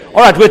All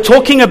right, we're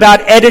talking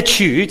about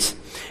attitudes,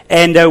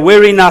 and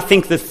we're in, I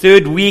think, the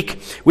third week.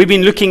 We've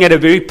been looking at a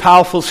very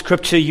powerful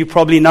scripture. You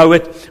probably know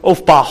it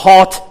off by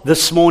heart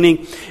this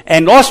morning.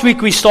 And last week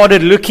we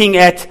started looking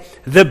at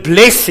the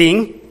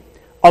blessing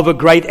of a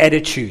great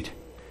attitude.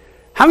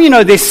 How many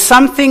know there's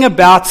something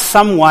about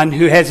someone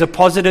who has a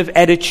positive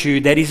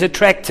attitude that is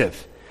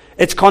attractive?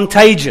 It's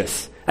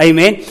contagious.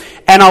 Amen.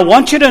 And I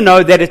want you to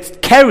know that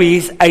it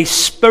carries a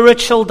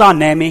spiritual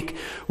dynamic,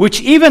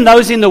 which even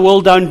those in the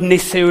world don't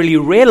necessarily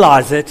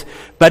realize it,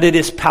 but it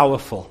is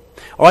powerful.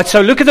 All right,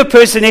 so look at the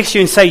person next to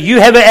you and say, you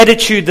have an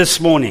attitude this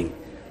morning.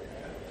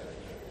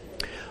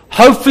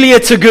 Hopefully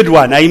it's a good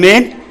one.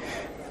 Amen.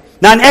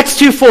 Now in Acts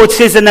 2:4 it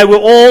says, and they were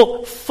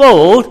all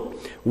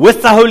filled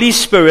with the Holy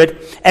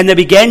Spirit, and they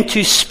began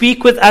to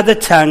speak with other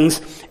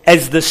tongues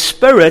as the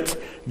Spirit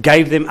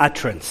gave them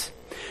utterance.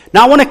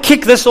 Now I want to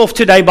kick this off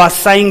today by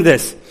saying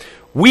this.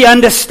 We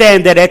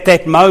understand that at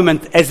that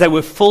moment, as they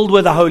were filled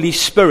with the Holy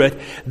Spirit,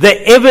 the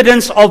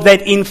evidence of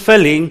that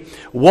infilling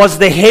was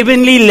the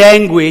heavenly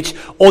language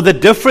or the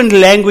different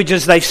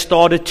languages they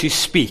started to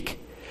speak.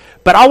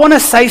 But I want to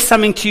say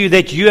something to you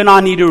that you and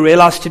I need to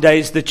realize today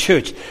as the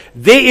church.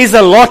 There is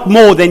a lot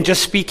more than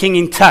just speaking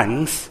in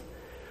tongues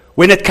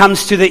when it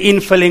comes to the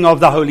infilling of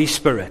the Holy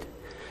Spirit.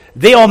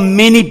 There are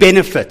many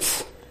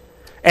benefits.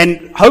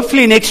 And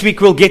hopefully next week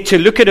we'll get to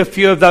look at a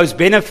few of those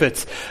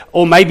benefits,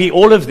 or maybe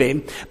all of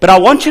them. But I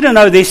want you to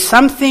know there's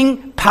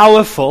something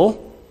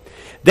powerful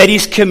that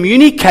is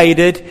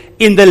communicated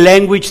in the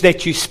language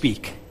that you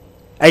speak.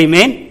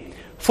 Amen?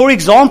 For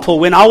example,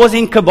 when I was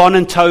in Gabon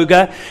and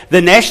Togo,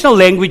 the national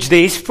language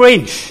there is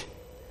French.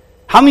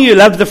 How many of you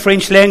love the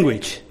French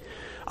language?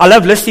 I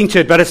love listening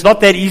to it, but it's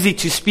not that easy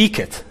to speak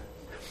it.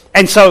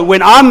 And so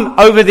when I'm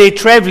over there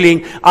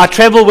traveling, I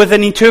travel with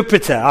an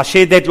interpreter. I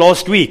shared that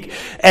last week.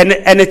 And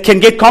it can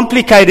get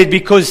complicated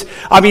because,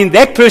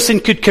 that person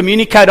could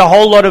communicate a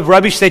whole lot of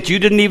rubbish that you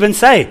didn't even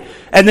say.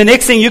 And the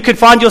next thing, you could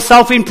find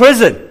yourself in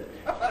prison.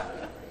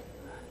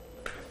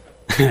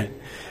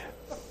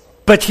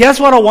 But here's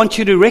what I want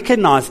you to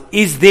recognize,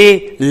 is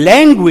their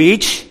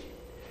language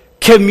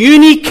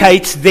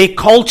communicates their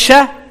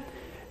culture,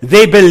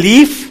 their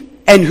belief,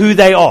 and who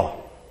they are.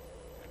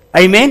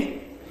 Amen?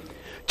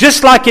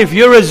 Just like if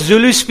you're a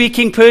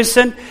Zulu-speaking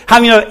person,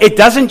 it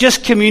doesn't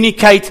just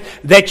communicate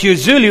that you're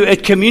Zulu,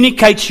 it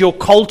communicates your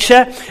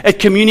culture, it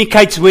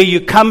communicates where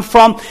you come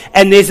from,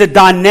 and there's a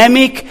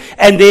dynamic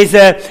and there's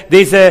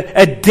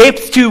a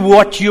depth to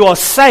what you are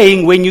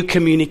saying when you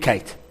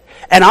communicate.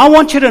 And I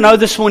want you to know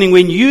this morning,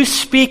 when you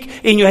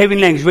speak in your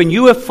heavenly language, when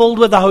you were filled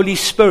with the Holy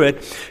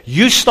Spirit,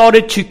 you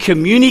started to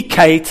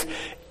communicate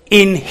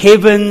in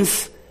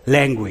heaven's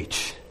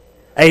language.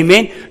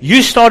 Amen.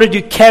 You started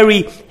to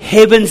carry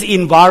heaven's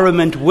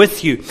environment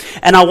with you.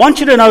 And I want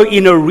you to know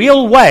in a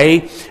real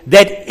way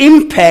that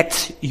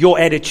impacts your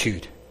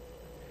attitude.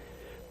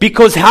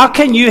 Because how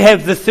can you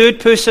have the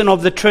third person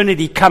of the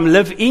Trinity come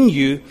live in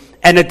you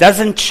and it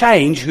doesn't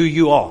change who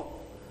you are?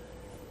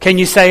 Can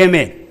you say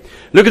amen?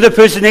 Look at the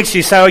person next to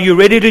you. Say, are you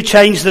ready to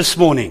change this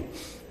morning?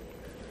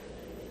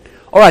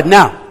 All right,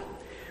 now,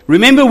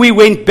 remember we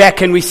went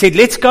back and we said,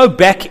 let's go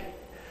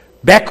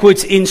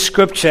backwards in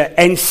Scripture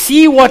and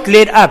see what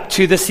led up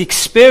to this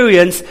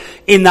experience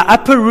in the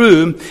upper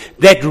room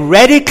that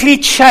radically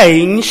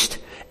changed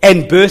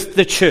and birthed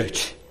the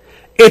church.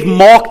 It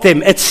marked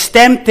them, it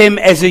stamped them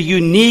as a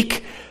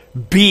unique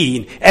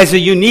being, as a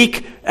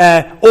unique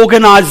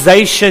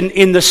organization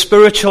in the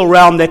spiritual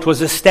realm that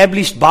was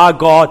established by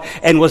God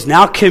and was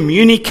now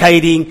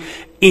communicating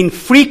in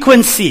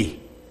frequency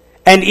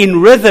and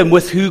in rhythm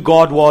with who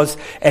God was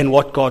and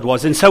what God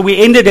was. And so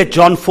we ended at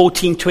John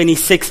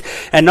 14:26.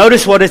 And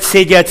notice what it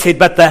said here. It said,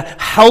 but the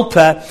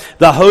Helper,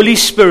 the Holy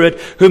Spirit,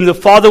 whom the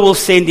Father will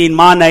send in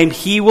my name,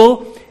 he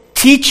will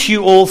teach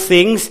you all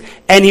things,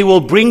 and he will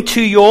bring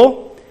to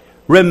your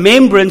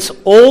remembrance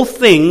all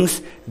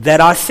things that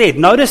I said.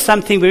 Notice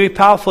something very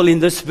powerful in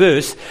this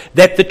verse,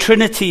 that the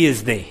Trinity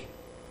is there.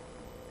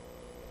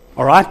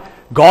 All right?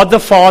 God the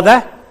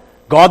Father,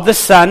 God the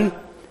Son,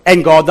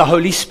 and God the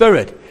Holy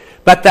Spirit.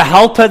 But the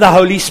Helper, the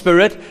Holy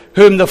Spirit,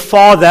 whom the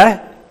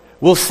Father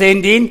will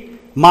send in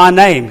my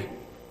name.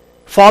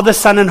 Father,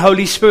 Son, and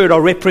Holy Spirit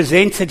are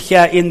represented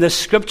here in the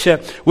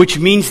Scripture, which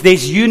means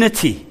there's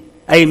unity.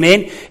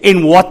 Amen.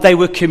 In what they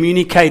were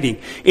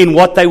communicating, in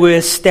what they were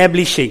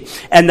establishing.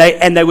 And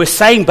they were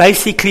saying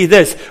basically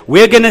this: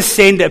 we're going to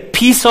send a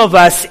piece of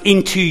us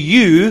into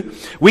you.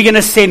 We're going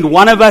to send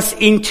one of us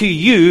into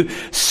you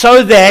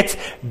so that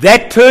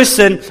that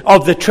person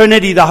of the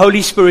Trinity, the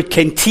Holy Spirit,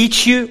 can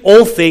teach you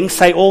all things.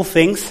 Say all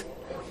things.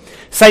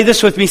 Say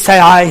this with me. Say,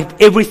 I have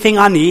everything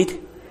I need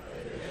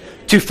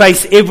to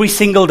face every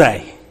single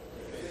day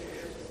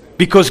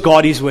because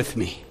God is with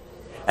me.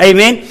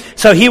 Amen.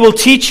 So he will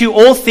teach you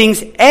all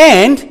things,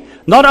 and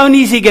not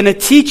only is he going to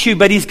teach you,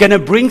 but he's going to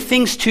bring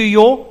things to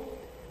your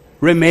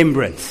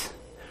remembrance.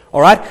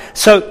 All right.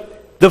 So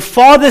the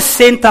Father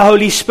sent the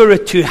Holy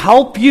Spirit to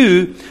help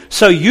you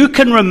so you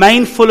can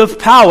remain full of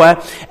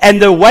power. And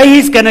the way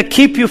he's going to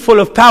keep you full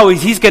of power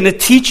is he's going to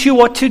teach you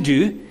what to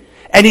do,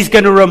 And He's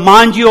going to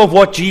remind you of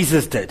what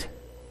Jesus did.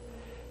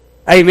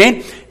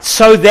 Amen?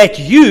 So that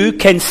you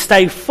can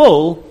stay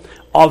full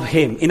of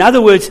Him. In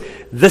other words,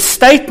 the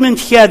statement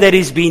here that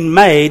is being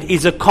made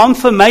is a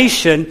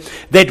confirmation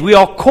that we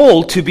are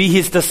called to be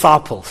His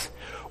disciples.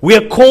 We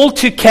are called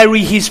to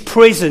carry His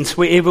presence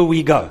wherever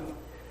we go.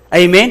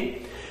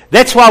 Amen?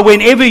 That's why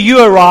whenever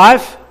you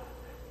arrive,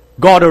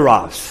 God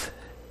arrives.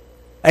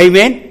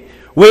 Amen?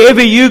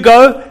 Wherever you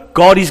go,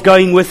 God is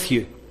going with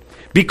you.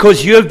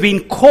 Because you have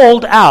been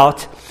called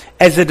out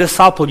as a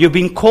disciple. You've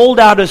been called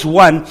out as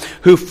one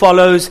who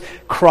follows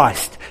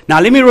Christ. Now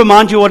let me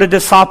remind you what a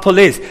disciple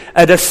is.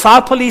 A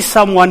disciple is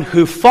someone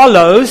who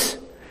follows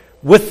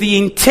with the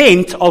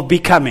intent of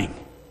becoming.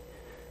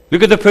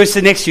 Look at the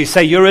person next to you.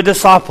 Say, you're a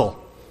disciple.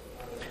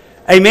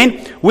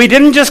 Amen. We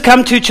didn't just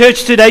come to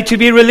church today to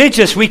be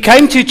religious. We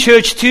came to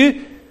church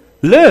to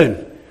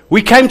learn.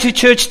 We came to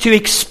church to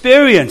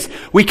experience.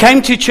 We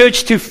came to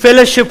church to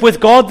fellowship with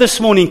God this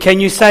morning.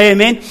 Can you say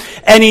amen?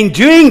 And in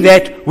doing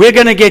that, we're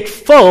going to get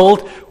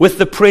filled with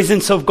the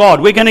presence of God.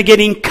 We're going to get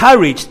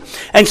encouraged.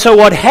 And so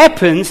what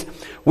happens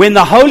when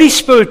the Holy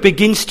Spirit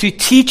begins to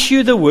teach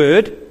you the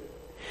Word,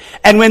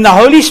 and when the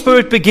Holy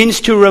Spirit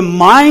begins to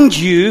remind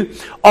you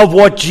of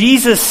what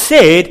Jesus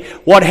said,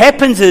 what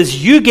happens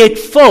is you get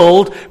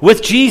filled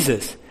with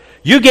Jesus.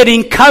 You get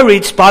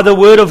encouraged by the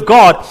Word of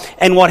God.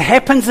 And what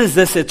happens is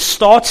this, it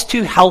starts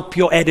to help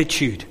your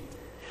attitude.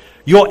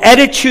 Your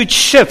attitude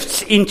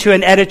shifts into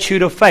an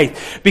attitude of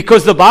faith.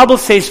 Because the Bible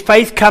says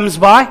faith comes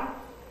by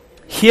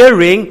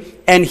hearing,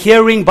 and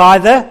hearing by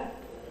the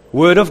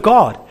Word of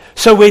God.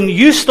 So when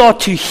you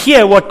start to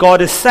hear what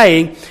God is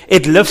saying,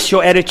 it lifts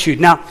your attitude.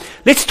 Now,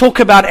 let's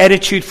talk about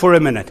attitude for a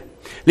minute.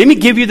 Let me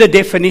give you the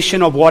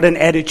definition of what an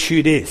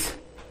attitude is.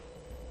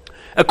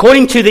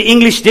 According to the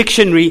English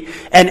dictionary,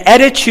 an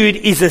attitude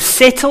is a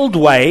settled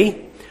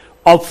way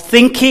of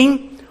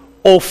thinking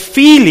or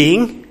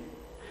feeling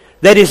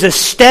that is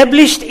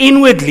established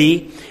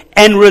inwardly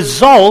and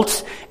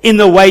results in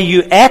the way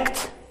you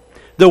act,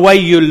 the way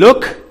you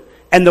look,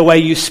 and the way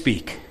you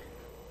speak.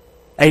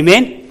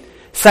 Amen?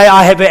 Say,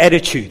 I have an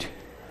attitude.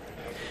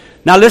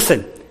 Now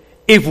listen,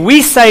 if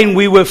we saying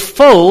we were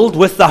filled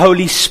with the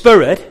Holy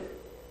Spirit,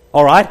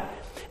 all right,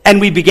 and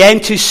we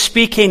began to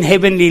speak in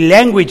heavenly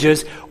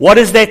languages, what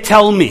does that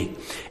tell me?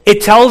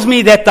 It tells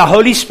me that the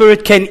Holy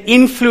Spirit can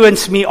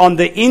influence me on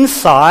the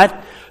inside,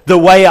 the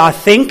way I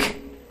think,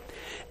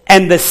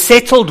 and the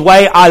settled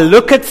way I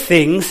look at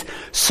things,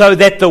 so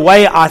that the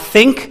way I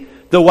think,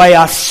 the way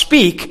I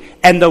speak,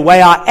 and the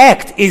way I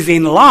act is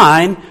in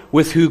line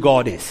with who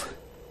God is.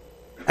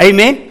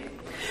 Amen?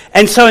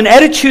 And so an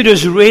attitude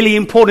is really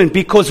important,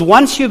 because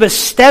once you've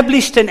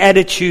established an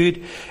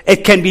attitude,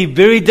 it can be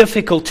very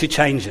difficult to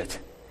change it.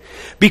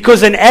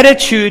 Because an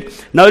attitude,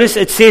 notice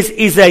it says,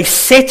 is a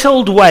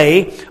settled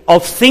way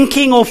of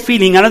thinking or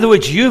feeling. In other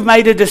words, you've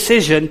made a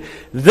decision.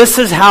 This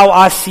is how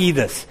I see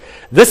this.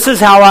 This is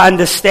how I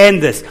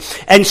understand this.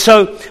 And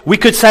so we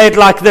could say it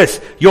like this.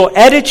 Your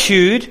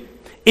attitude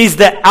is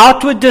the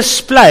outward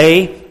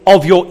display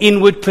of your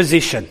inward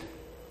position.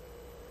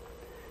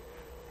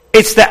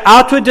 It's the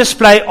outward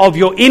display of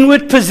your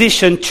inward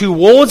position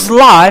towards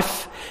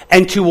life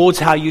and towards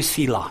how you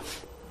see life.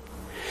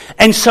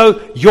 And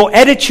so your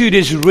attitude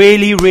is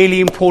really, really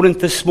important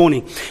this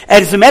morning.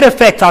 As a matter of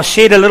fact, I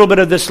shared a little bit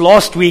of this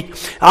last week.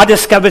 I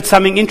discovered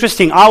something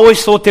interesting. I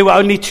always thought there were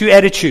only two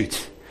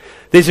attitudes.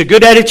 There's a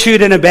good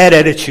attitude and a bad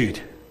attitude.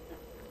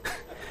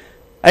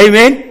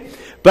 Amen?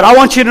 But I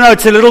want you to know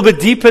it's a little bit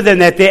deeper than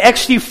that. There are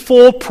actually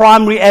 4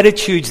 primary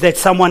attitudes that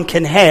someone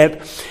can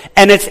have.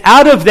 And it's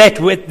out of that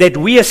that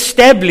we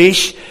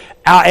establish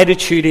our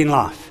attitude in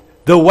life.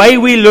 The way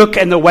we look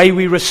and the way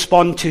we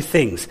respond to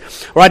things.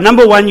 All right,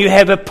 number 1, you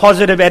have a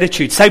positive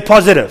attitude. Say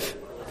positive.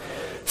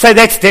 Say,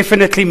 that's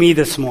definitely me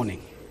this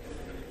morning.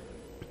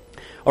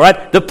 All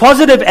right, the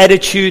positive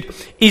attitude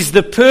is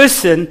the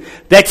person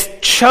that's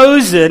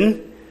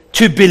chosen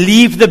to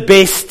believe the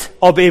best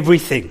of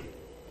everything.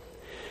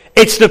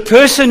 It's the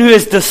person who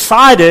has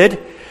decided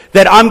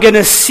that I'm going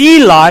to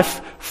see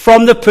life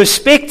from the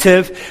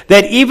perspective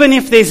that even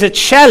if there's a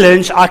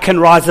challenge, I can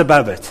rise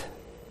above it.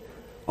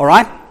 All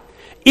right?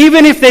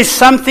 Even if there's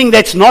something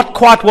that's not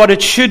quite what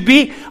it should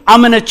be, I'm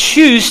going to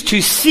choose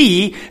to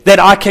see that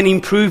I can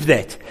improve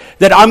that.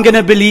 That I'm going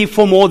to believe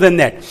for more than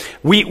that.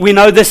 We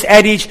know this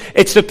adage,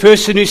 it's the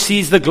person who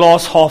sees the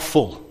glass half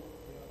full.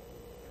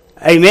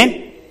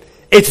 Amen?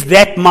 It's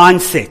that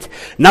mindset.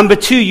 Number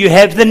 2, you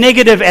have the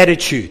negative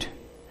attitude.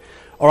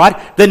 All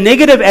right? The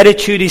negative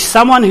attitude is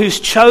someone who's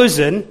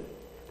chosen,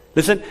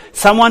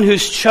 someone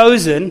who's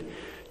chosen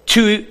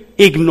to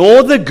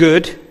ignore the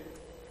good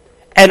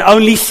and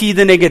only see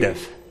the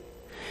negative.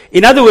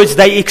 In other words,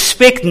 they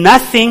expect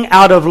nothing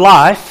out of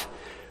life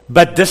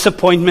but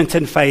disappointment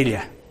and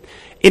failure.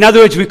 In other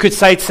words, we could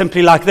say it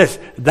simply like this.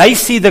 They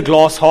see the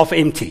glass half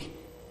empty.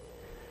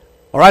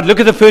 All right,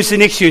 look at the person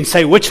next to you and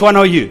say, which one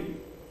are you?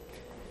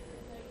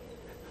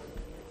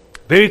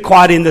 Very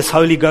quiet in this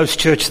Holy Ghost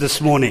church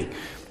this morning.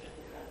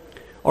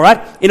 All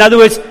right? In other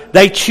words,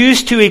 they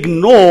choose to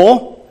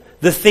ignore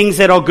the things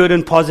that are good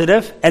and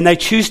positive, and they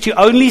choose to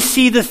only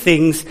see the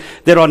things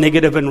that are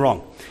negative and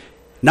wrong.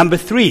 Number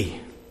 3,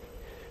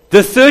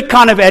 the third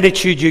kind of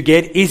attitude you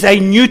get is a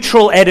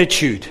neutral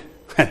attitude.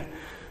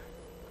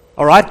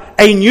 All right?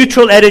 A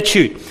neutral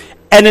attitude.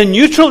 And a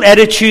neutral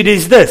attitude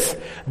is this.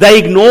 They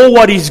ignore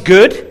what is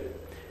good,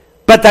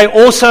 but they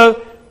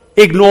also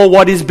ignore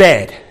what is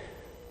bad.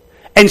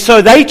 And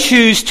so they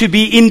choose to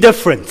be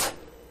indifferent.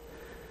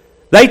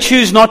 They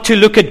choose not to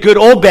look at good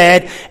or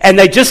bad, and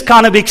they just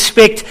kind of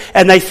expect,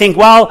 and they think,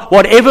 well,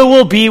 whatever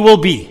will be, will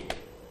be.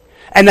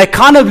 And they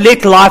kind of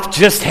let life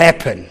just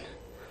happen.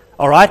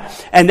 All right?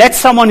 And that's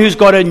someone who's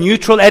got a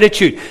neutral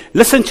attitude.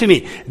 Listen to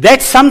me.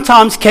 That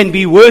sometimes can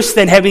be worse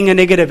than having a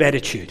negative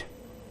attitude.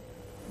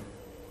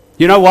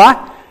 You know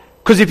why?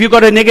 Because if you've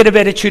got a negative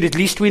attitude, at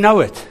least we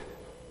know it.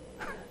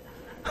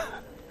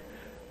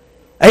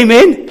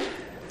 Amen?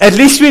 At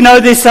least we know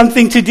there's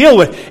something to deal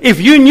with. If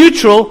you're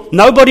neutral,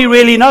 nobody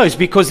really knows,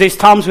 because there's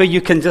times where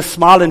you can just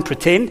smile and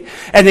pretend,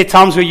 and there are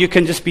times where you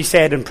can just be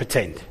sad and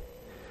pretend.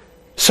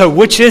 So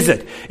which is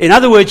it? In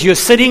other words, you're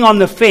sitting on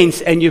the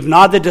fence and you've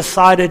neither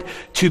decided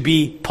to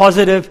be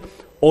positive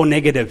or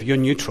negative. You're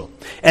neutral.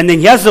 And then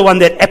here's the one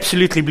that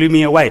absolutely blew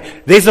me away.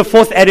 There's a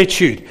fourth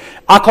attitude.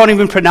 I can't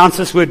even pronounce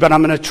this word, but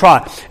I'm going to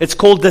try. It's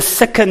called the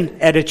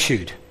sicken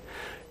attitude.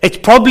 It's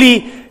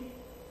probably,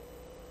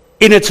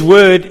 in its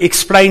word,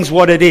 explains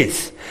what it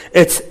is.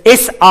 It's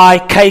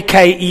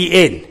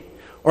S-I-K-K-E-N.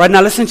 All right,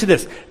 now listen to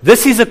this.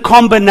 This is a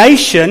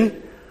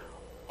combination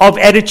of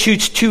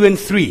attitudes 2 and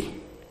 3.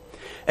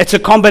 It's a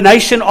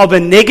combination of a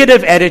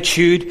negative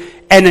attitude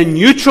and a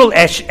neutral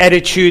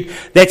attitude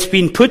that's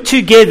been put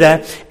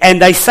together.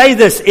 And they say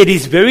this, it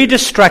is very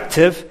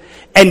destructive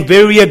and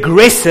very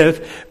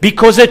aggressive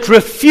because it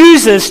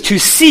refuses to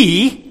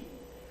see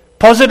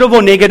positive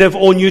or negative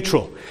or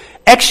neutral.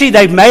 Actually,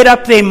 they've made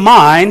up their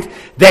mind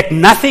that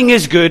nothing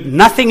is good,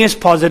 nothing is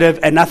positive,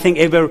 and nothing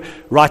ever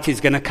right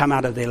is going to come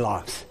out of their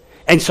lives.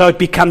 And so it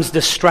becomes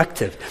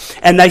destructive.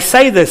 And they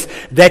say this,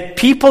 that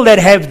people that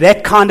have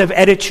that kind of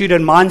attitude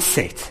and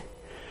mindset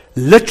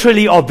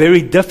literally are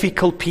very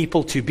difficult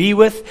people to be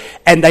with,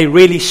 and they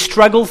really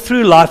struggle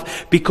through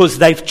life because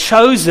they've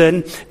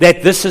chosen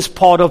that this is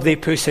part of their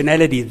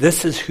personality.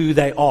 This is who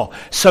they are.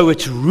 So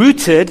it's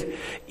rooted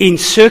in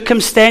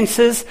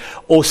circumstances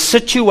or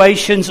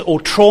situations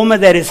or trauma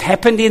that has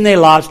happened in their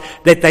lives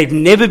that they've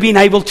never been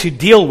able to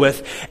deal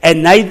with,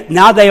 and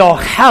now they are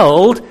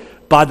held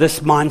by this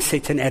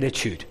mindset and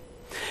attitude.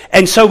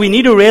 And so we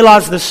need to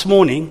realize this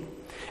morning,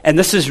 and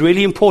this is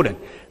really important,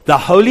 the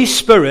Holy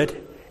Spirit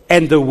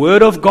and the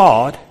Word of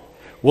God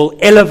will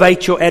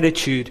elevate your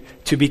attitude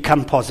to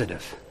become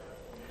positive.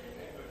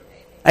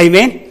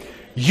 Amen?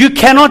 You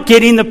cannot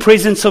get in the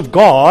presence of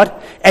God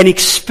and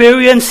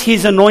experience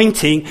His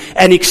anointing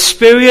and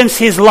experience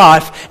His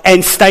life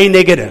and stay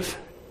negative.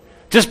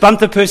 Just bump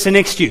the person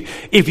next to you.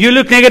 If you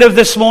look negative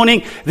this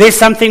morning, there's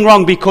something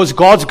wrong, because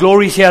God's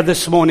glory is here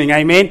this morning.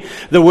 Amen.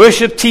 The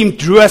worship team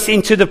drew us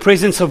into the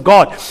presence of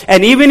God.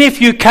 And even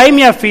if you came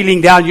here feeling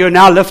down, you're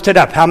now lifted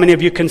up. How many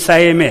of you can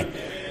say amen?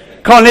 Amen.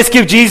 Come on, let's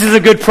give Jesus a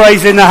good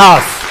praise in the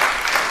house.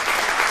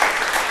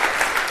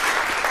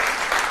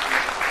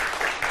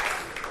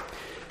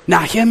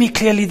 Now, hear me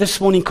clearly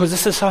this morning, because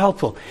this is so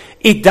helpful.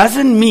 It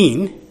doesn't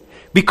mean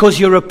because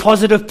you're a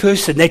positive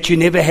person that you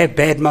never have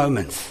bad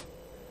moments.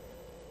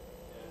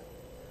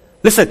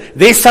 Listen,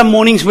 there's some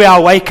mornings where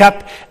I wake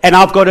up and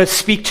I've got to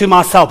speak to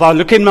myself. I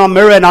look in my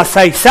mirror and I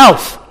say,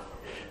 self,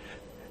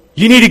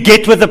 you need to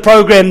get with the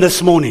program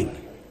this morning.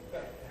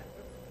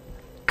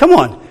 Come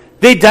on.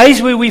 There are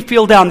days where we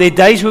feel down. There are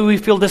days where we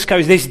feel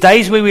discouraged. There's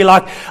days where we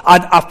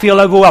I feel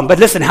overwhelmed. But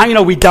listen, how you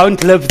know we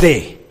don't live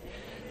there?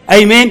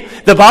 Amen.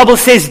 The Bible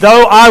says,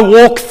 though I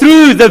walk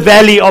through the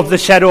valley of the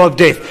shadow of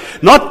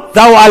death. Not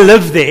though I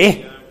live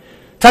there.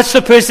 Touch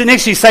the person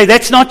next to you. Say,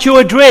 that's not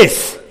your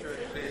address.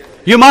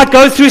 You might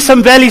go through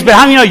some valleys, but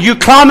how many know you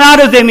climb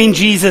out of them in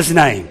Jesus'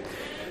 name?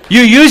 You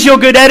use your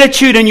good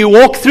attitude and you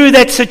walk through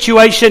that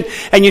situation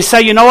and you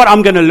say, you know what,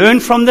 I'm going to learn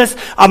from this.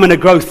 I'm going to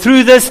grow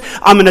through this.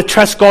 I'm going to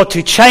trust God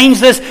to change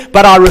this,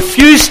 but I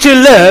refuse to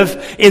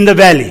live in the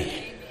valley.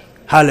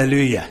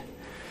 Hallelujah.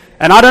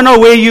 And I don't know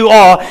where you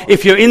are,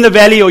 if you're in the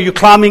valley or you're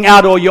climbing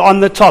out or you're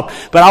on the top,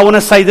 but I want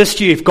to say this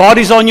to you. If God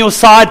is on your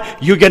side,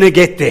 you're going to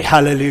get there.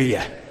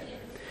 Hallelujah.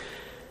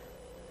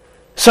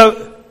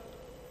 So,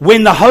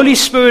 when the Holy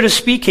Spirit is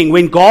speaking,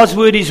 when God's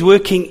Word is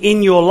working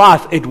in your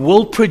life, it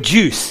will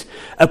produce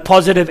a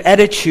positive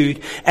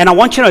attitude. And I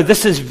want you to know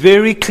this is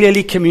very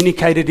clearly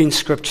communicated in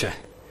Scripture.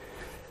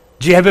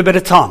 Do you have a bit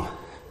of time?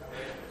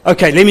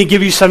 Okay, let me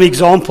give you some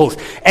examples.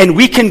 And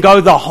we can go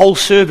the whole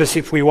service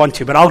if we want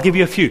to, but I'll give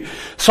you a few.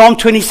 Psalm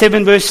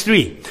 27 verse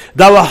 3.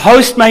 Though a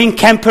host may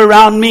encamp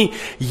around me,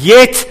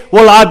 yet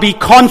will I be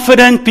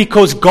confident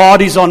because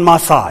God is on my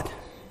side.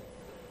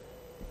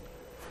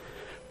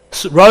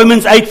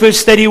 Romans 8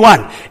 verse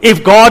 31.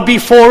 If God be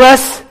for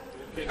us,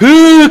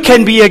 who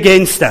can be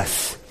against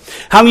us?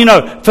 How many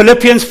know?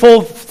 Philippians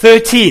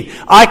 4:13.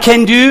 I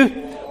can do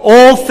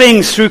all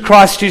things through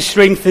Christ who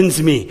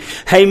strengthens me.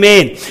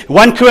 Amen.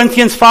 1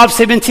 Corinthians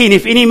 5:17.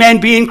 If any man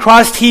be in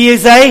Christ, he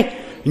is a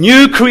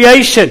new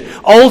creation.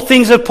 Old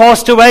things have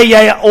passed away,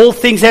 yea, all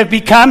things have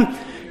become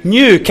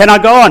new. Can I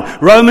go on?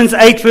 Romans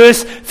 8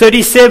 verse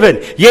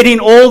 37. Yet in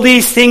all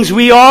these things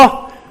we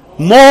are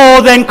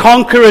more than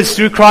conquerors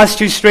through Christ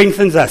who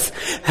strengthens us.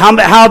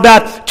 How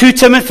about 2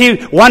 Timothy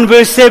 1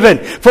 verse 7?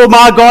 For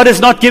my God has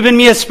not given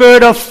me a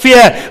spirit of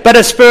fear, but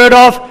a spirit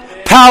of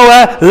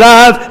power,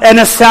 love, and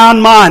a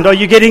sound mind. Are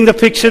you getting the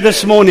picture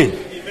this morning?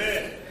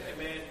 Amen.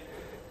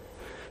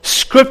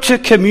 Scripture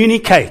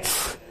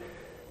communicates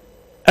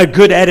a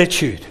good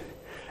attitude,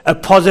 a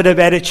positive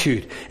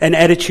attitude, an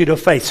attitude of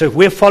faith. So if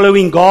we're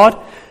following God,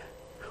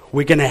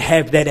 we're going to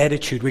have that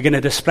attitude. We're going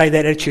to display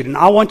that attitude. And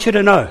I want you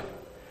to know,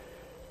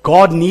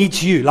 God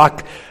needs you.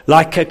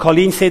 Like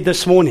Colleen said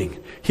this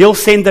morning, He'll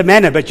send the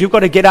manna, but you've got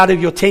to get out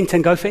of your tent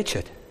and go fetch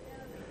it.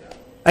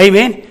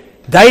 Amen?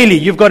 Daily,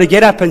 you've got to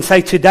get up and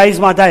say, today's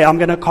my day. I'm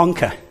going to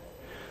conquer.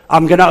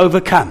 I'm going to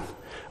overcome.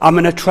 I'm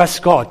going to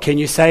trust God. Can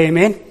you say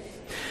amen?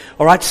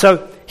 All right,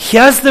 so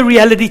here's the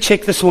reality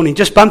check this morning.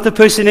 Just bump the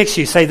person next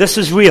to you. Say, this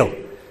is real.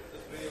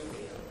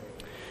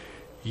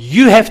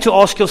 You have to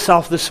ask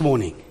yourself this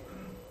morning,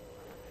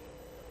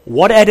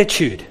 what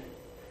attitude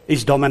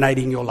is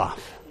dominating your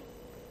life?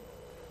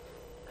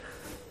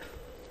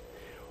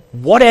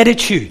 What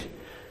attitude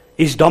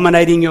is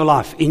dominating your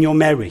life in your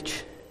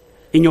marriage,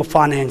 in your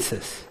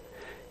finances,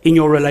 in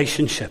your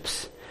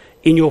relationships,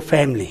 in your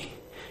family,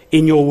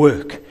 in your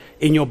work,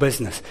 in your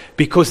business?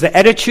 Because the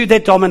attitude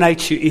that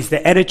dominates you is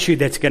the attitude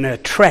that's going to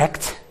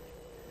attract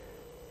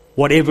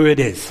whatever it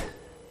is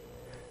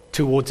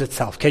towards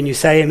itself. Can you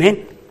say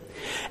amen?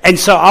 And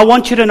so I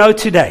want you to know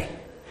today,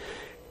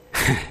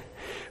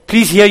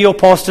 please hear your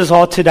pastor's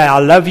heart today. I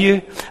love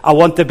you. I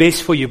want the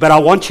best for you. But I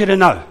want you to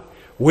know,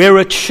 we're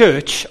a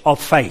church of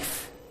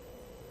faith.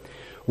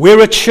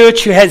 We're a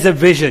church who has a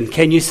vision.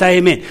 Can you say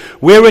amen?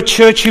 We're a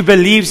church who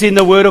believes in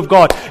the Word of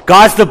God.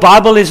 Guys, the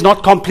Bible is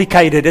not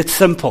complicated. It's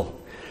simple.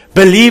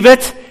 Believe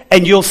it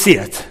and you'll see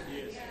it.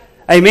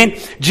 Amen.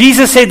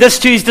 Jesus said this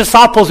to His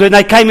disciples when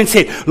they came and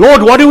said,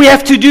 Lord, what do we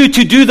have to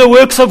do the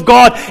works of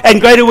God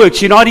and greater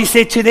works? You know what He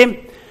said to them?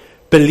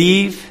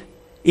 Believe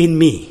in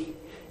me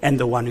and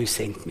the one who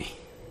sent me.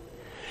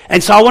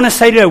 And so I want to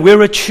say to you,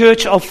 we're a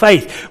church of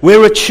faith.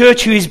 We're a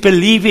church who is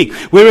believing.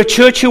 We're a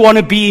church who want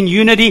to be in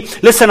unity.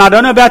 Listen, I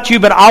don't know about you,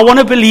 but I want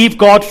to believe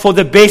God for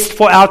the best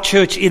for our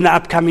church in the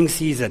upcoming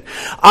season.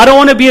 I don't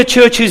want to be a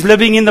church who's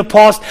living in the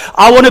past.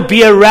 I want to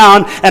be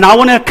around and I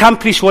want to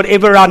accomplish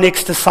whatever our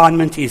next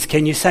assignment is.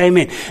 Can you say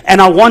amen? And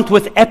I want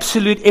with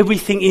absolute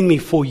everything in me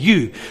for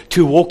you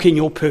to walk in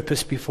your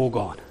purpose before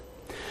God.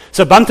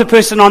 So bump the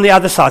person on the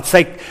other side.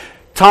 Say,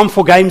 time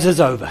for games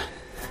is over.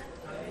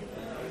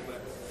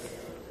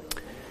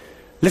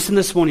 Listen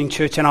this morning,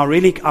 church, and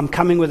I'm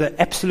coming with an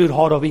absolute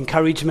heart of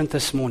encouragement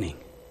this morning.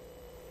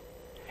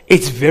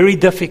 It's very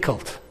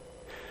difficult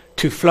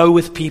to flow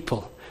with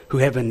people who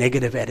have a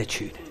negative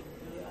attitude,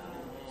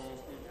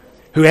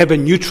 who have a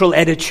neutral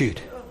attitude,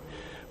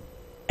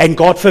 and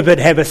God forbid,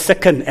 have a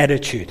sickened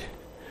attitude.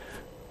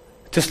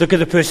 Just look at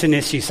the person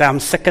next to you, say, I'm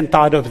sick and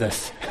tired of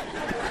this.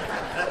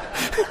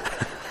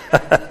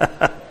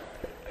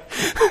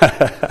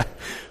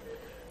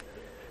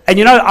 And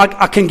you know,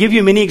 I can give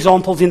you many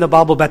examples in the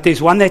Bible, but there's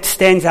one that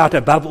stands out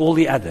above all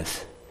the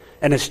others.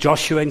 And it's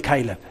Joshua and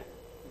Caleb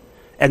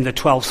and the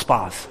 12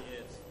 spies.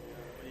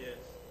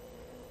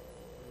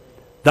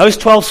 Those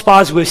 12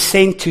 spies were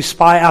sent to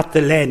spy out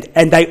the land,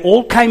 and they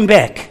all came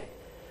back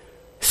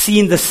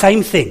seeing the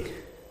same thing.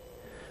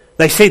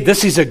 They said,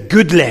 this is a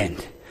good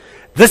land.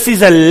 This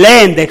is a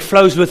land that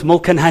flows with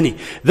milk and honey.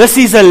 This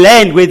is a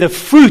land where the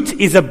fruit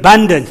is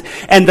abundant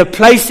and the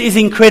place is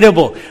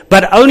incredible.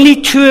 But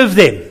only 2 of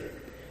them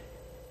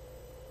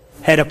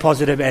had a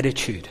positive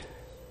attitude.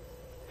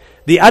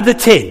 The other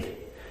 10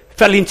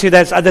 fell into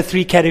those other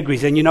 3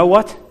 categories. And you know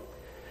what?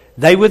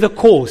 They were the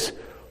cause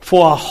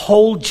for a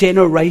whole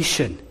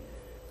generation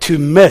to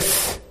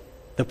miss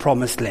the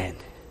promised land.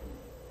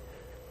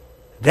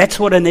 That's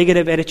what a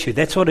negative attitude,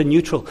 that's what a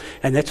neutral,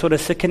 and that's what a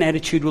sickened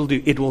attitude will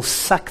do. It will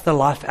suck the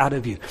life out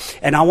of you.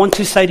 And I want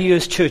to say to you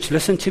as church,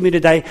 listen to me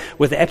today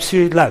with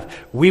absolute love.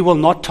 We will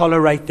not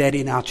tolerate that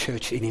in our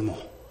church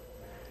anymore.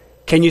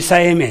 Can you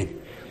say amen?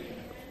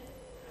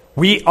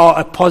 We are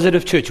a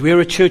positive church. We're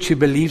a church who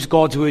believes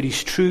God's word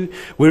is true.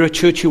 We're a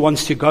church who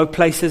wants to go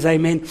places,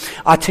 amen.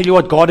 I tell you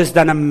what, God has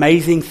done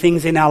amazing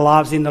things in our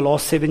lives in the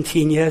last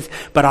 17 years,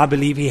 but I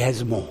believe He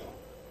has more.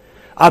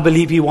 I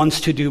believe He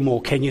wants to do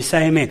more. Can you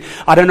say amen?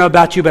 I don't know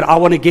about you, but I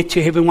want to get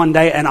to heaven one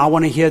day and I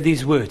want to hear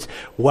these words.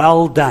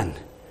 Well done,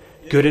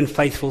 good and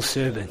faithful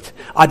servant.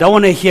 I don't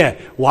want to hear,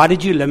 why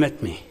did you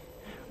limit me?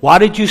 Why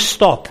did you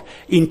stop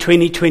in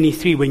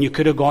 2023 when you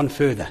could have gone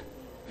further?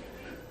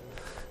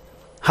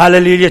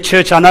 Hallelujah,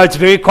 church. I know it's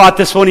very quiet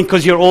this morning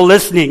because you're all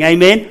listening.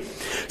 Amen.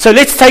 So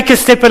let's take a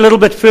step a little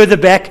bit further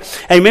back.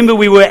 And remember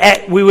we were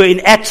in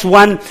Acts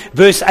 1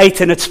 verse 8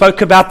 and it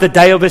spoke about the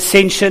day of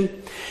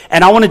ascension.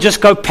 And I want to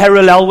just go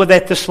parallel with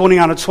that this morning.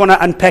 I just want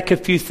to unpack a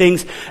few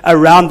things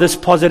around this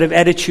positive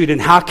attitude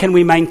and how can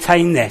we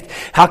maintain that?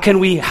 How can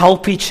we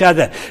help each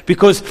other?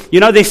 Because,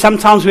 there's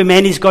sometimes where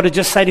Manny's got to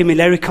just say to me,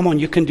 Larry, come on,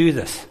 you can do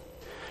this.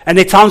 And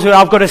there are times where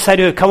I've got to say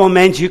to her, come on,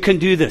 man, you can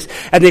do this.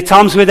 And there are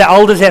times where the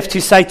elders have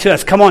to say to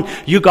us, come on,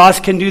 you guys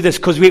can do this.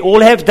 Because we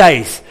all have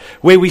days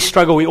where we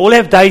struggle. We all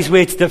have days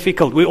where it's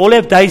difficult. We all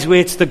have days where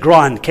it's the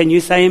grind. Can you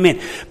say amen?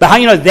 But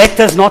how that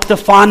does not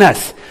define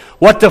us.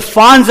 What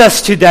defines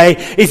us today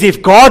is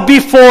if God be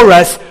for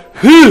us,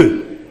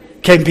 who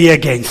can be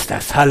against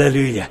us?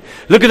 Hallelujah.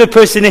 Look at the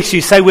person next to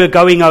you. Say, we're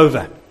going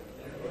over.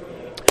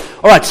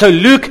 All right, so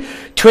Luke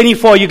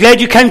 24. Are you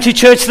glad you came to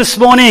church this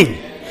morning?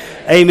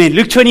 Amen.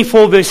 Luke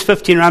 24 verse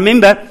 15.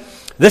 Remember,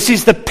 this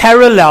is the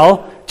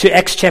parallel to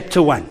Acts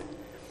chapter 1.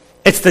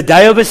 It's the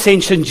day of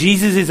ascension.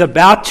 Jesus is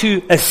about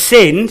to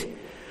ascend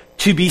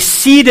to be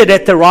seated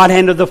at the right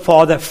hand of the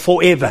Father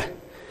forever.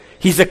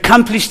 He's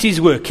accomplished his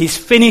work. He's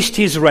finished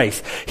his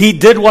race. He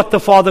did what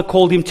the Father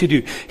called him to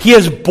do. He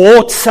has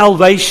bought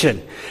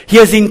salvation. He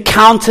has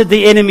encountered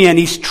the enemy and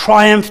he's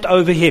triumphed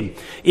over him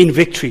in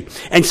victory.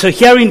 And so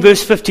here in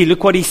verse 50,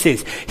 look what he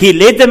says. He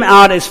led them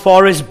out as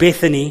far as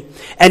Bethany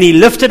and he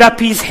lifted up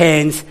his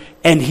hands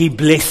and he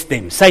blessed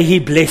them. Say, he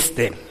blessed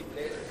them.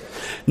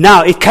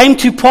 Now, it came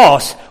to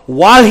pass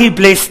while he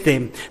blessed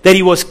them that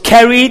he was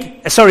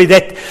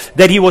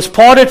that he was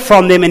parted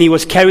from them and he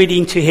was carried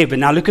into heaven.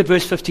 Now look at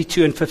verse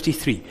 52 and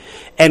 53.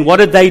 And what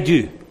did they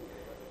do?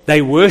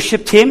 They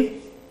worshipped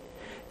him.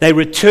 They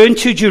returned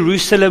to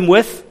Jerusalem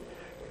with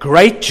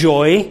great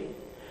joy.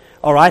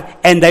 All right.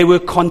 And they were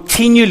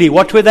continually,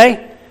 what were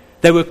they?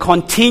 They were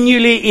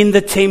continually in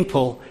the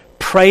temple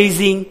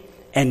praising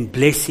and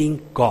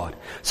blessing God.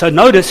 So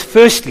notice,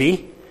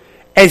 firstly,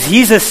 as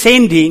he's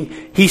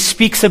ascending, he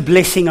speaks a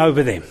blessing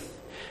over them.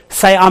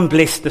 Say, I'm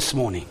blessed this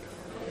morning.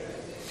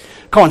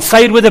 Come on,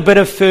 say it with a bit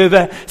of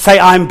fervor. Say,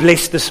 I'm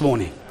blessed this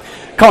morning.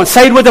 Come on,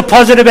 say it with a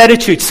positive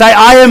attitude. Say,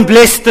 I am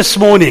blessed this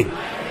morning.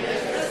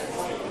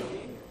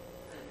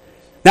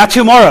 Now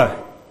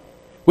tomorrow,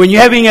 when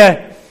you're having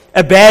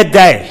a bad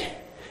day,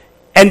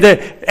 and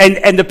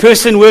the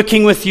person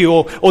working with you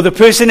or the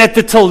person at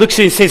the till looks at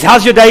you and says,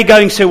 how's your day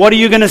going, sir? What are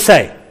you going to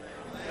say?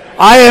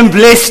 I am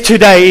blessed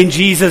today in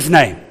Jesus'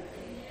 name.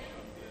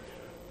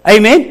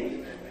 Amen?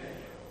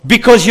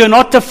 Because you're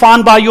not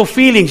defined by your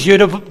feelings.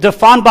 You're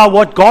defined by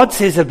what God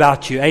says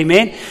about you.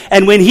 Amen?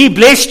 And when he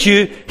blessed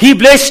you, he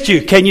blessed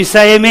you. Can you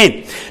say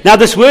amen? Now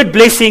this word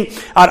blessing,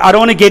 I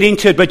don't want to get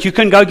into it, but you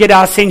can go get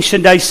our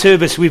Ascension Day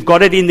service. We've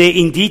got it in there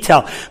in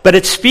detail. But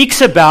it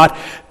speaks about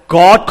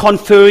God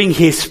conferring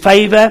his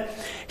favor,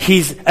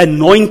 his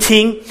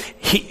anointing.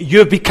 You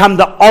have become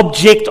the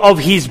object of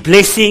his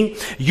blessing.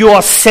 You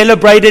are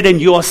celebrated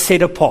and you are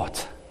set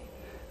apart.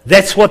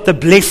 That's what the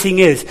blessing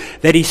is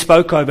that he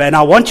spoke over. And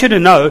I want you to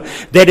know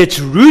that it's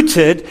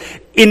rooted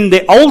in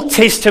the Old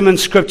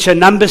Testament scripture,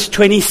 Numbers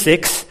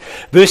 26,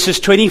 verses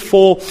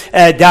 24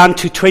 down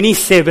to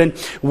 27,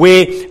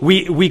 where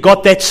we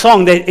got that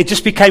song that it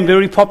just became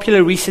very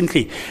popular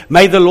recently.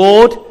 May the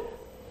Lord's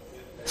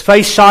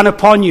face shine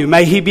upon you.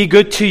 May he be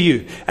good to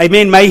you.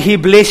 Amen. May he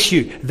bless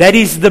you. That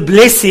is the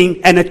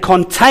blessing, and it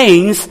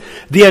contains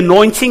the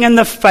anointing and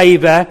the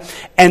favor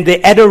and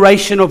the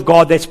adoration of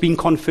God that's been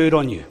conferred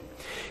on you.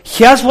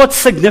 Here's what's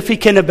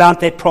significant about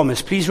that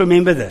promise. Please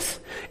remember this.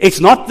 It's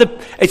not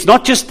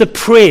just the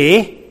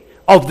prayer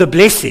of the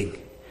blessing.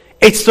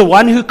 It's the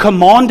one who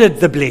commanded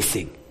the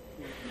blessing.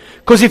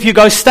 Because if you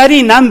go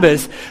study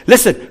Numbers,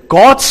 listen,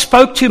 God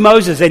spoke to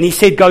Moses and he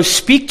said, go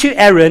speak to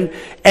Aaron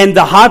and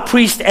the high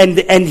priest and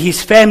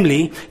his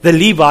family, the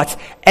Levites,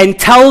 and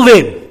tell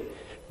them,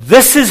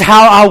 this is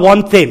how I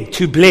want them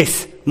to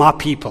bless my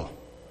people.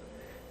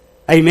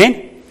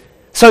 Amen?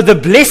 So the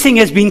blessing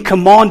has been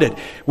commanded.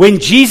 When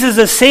Jesus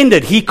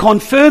ascended, he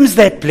confirms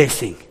that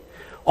blessing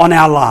on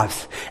our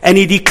lives. And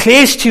he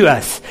declares to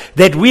us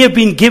that we have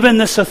been given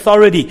this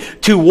authority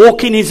to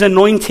walk in his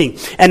anointing.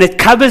 And it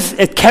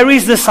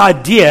carries this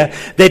idea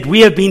that we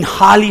have been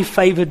highly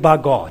favored by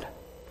God.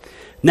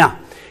 Now,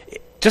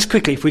 just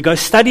quickly, if we go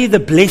study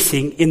the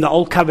blessing in the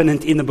Old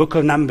Covenant in the book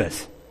of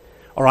Numbers,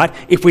 all right,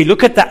 if we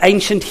look at the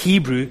ancient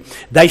Hebrew,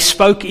 they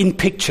spoke in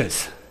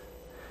pictures.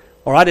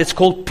 All right, it's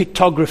called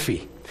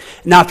pictography.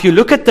 Now, if you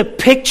look at the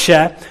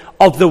picture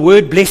of the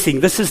word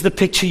blessing, this is the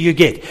picture you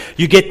get.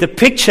 You get the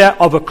picture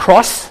of a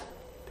cross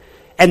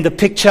and the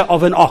picture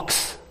of an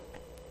ox.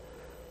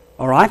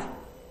 All right?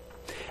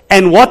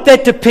 And what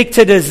that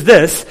depicted is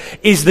this,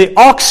 is the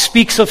ox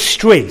speaks of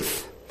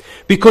strength.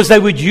 Because they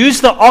would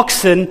use the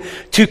oxen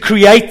to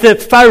create the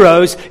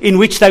furrows in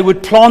which they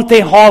would plant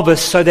their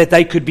harvest so that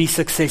they could be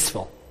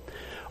successful.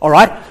 All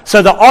right?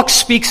 So the ox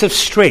speaks of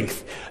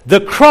strength. The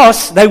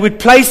cross, they would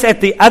place at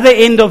the other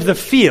end of the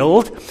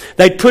field.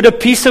 They'd put a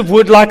piece of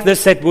wood like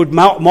this that would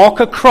mark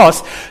a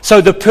cross.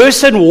 So the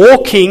person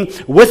walking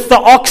with the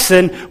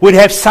oxen would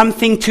have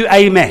something to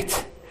aim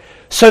at,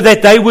 so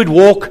that they would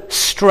walk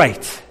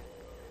straight.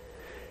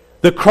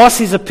 The cross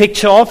is a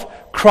picture of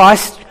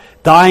Christ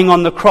dying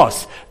on the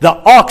cross. The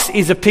ox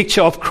is a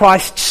picture of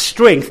Christ's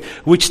strength,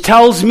 which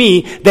tells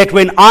me that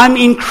when I'm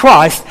in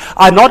Christ,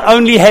 I not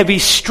only have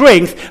His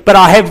strength, but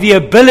I have the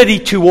ability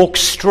to walk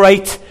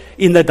straight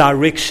in the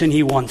direction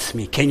He wants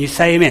me. Can you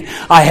say amen?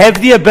 I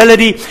have the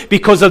ability,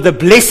 because of the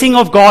blessing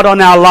of God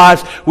on our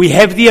lives, we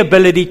have the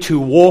ability to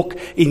walk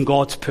in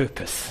God's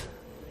purpose.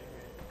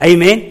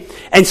 Amen?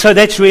 And so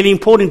that's really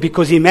important,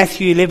 because in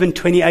Matthew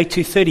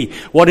 11:28-30,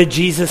 what did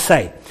Jesus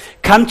say?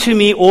 Come to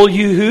me, all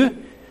you who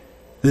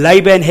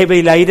labor and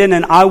heavy laden,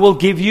 and I will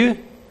give you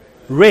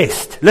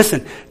rest.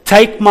 Listen,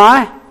 take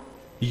my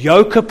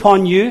yoke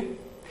upon you,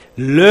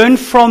 learn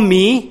from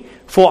me,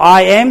 for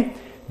I am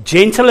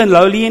gentle and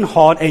lowly in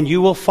heart, and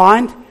you will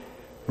find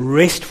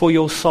rest for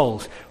your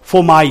souls.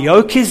 For my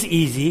yoke is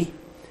easy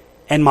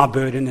and my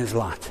burden is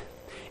light.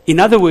 In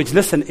other words,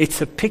 listen,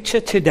 it's a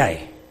picture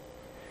today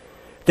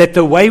that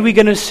the way we're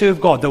going to serve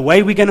God, the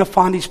way we're going to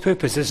find His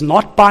purpose, is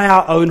not by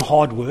our own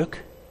hard work.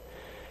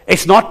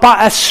 It's not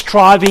by us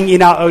striving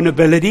in our own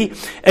ability.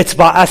 It's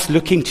by us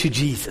looking to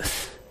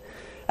Jesus.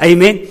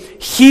 Amen.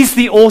 He's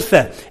the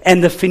author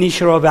and the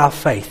finisher of our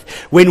faith.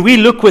 When we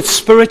look with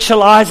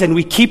spiritual eyes and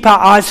we keep our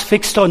eyes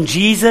fixed on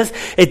Jesus,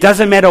 it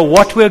doesn't matter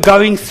what we're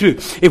going through.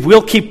 If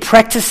we'll keep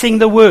practicing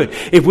the Word,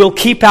 if we'll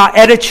keep our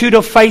attitude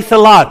of faith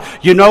alive,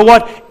 you know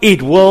what?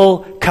 It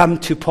will come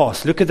to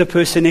pass. Look at the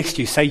person next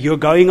to you. Say, you're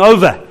going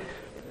over.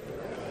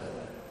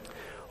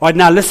 All right,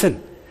 now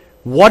listen.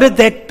 What did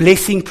that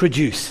blessing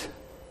produce?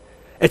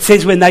 It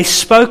says when they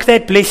spoke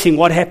that blessing,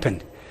 what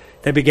happened?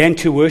 They began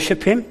to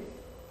worship Him.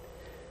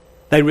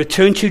 They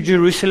returned to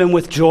Jerusalem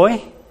with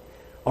joy.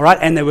 All right,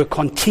 and they were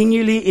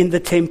continually in the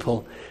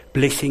temple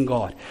blessing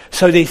God.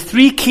 So there's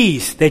 3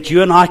 keys that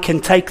you and I can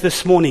take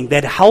this morning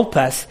that help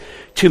us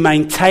to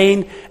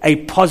maintain a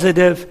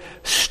positive,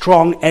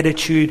 strong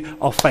attitude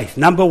of faith.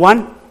 Number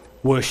 1,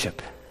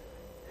 worship.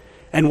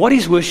 And what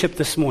is worship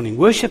this morning?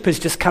 Worship is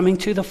just coming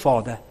to the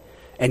Father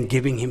and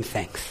giving Him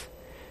thanks.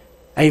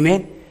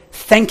 Amen.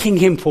 Thanking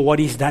Him for what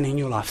He's done in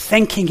your life.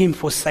 Thanking Him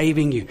for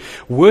saving you.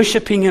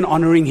 Worshipping and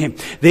honoring Him.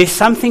 There's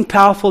something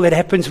powerful that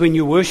happens when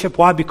you worship.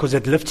 Why? Because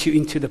it lifts you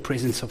into the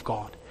presence of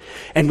God.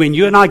 And when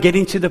you and I get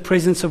into the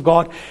presence of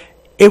God,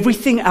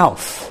 everything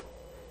else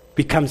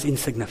becomes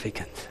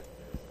insignificant.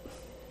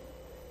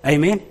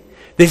 Amen?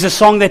 There's a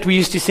song that we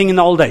used to sing in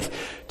the old days.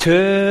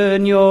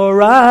 Turn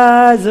your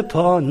eyes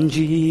upon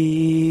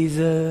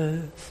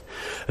Jesus.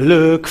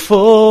 Look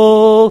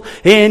full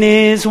in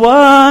His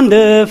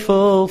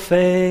wonderful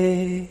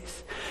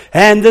face,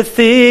 and the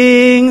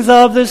things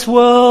of this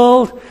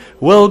world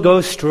will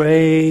go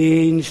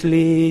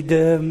strangely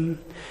dim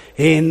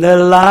in the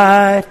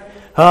light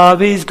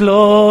of His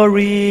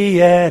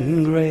glory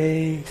and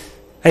grace.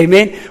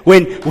 Amen.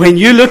 When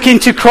you look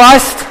into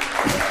Christ,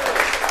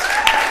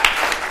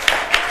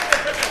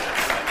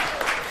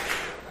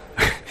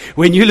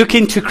 when you look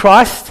into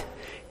Christ,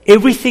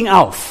 everything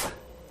else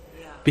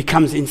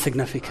becomes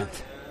insignificant.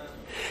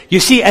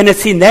 You see, and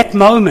it's in that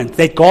moment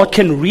that God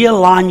can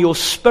realign your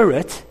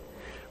spirit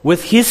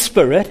with His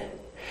Spirit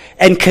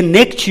and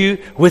connect you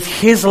with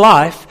His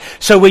life.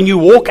 So when you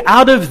walk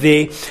out of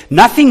there,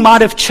 nothing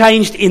might have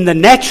changed in the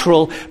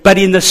natural, but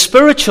in the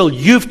spiritual,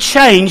 you've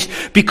changed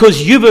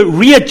because you've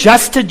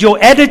readjusted your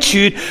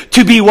attitude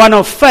to be one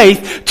of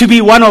faith, to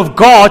be one of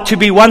God, to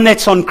be one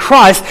that's on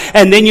Christ.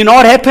 And then you know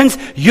what happens?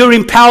 You're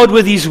empowered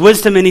with His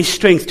wisdom and His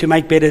strength to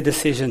make better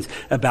decisions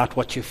about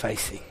what you're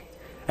facing.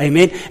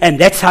 Amen. And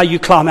that's how you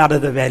climb out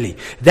of the valley.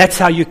 That's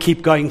how you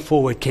keep going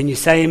forward. Can you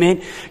say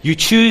amen? You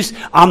choose,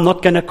 I'm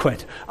not going to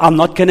quit. I'm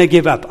not going to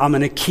give up. I'm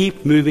going to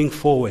keep moving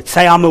forward.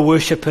 Say, I'm a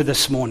worshiper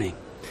this morning.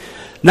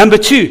 Number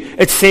 2,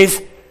 it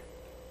says,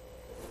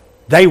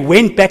 they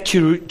went back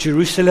to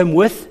Jerusalem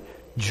with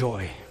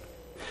joy.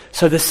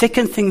 So the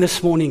second thing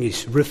this morning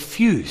is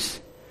refuse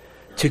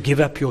to give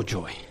up your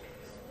joy.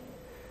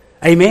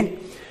 Amen.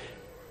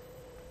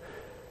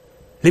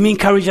 Let me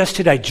encourage us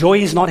today. Joy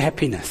is not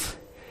happiness.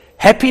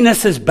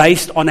 Happiness is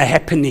based on a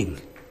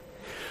happening.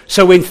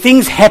 So when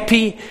things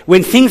happen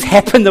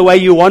the way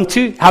you want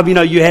to, how do you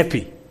know you're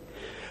happy?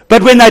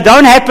 But when they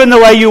don't happen the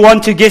way you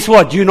want to, guess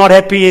what? You're not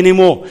happy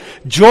anymore.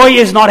 Joy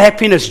is not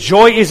happiness.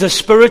 Joy is a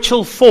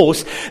spiritual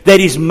force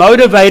that is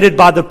motivated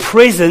by the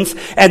presence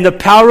and the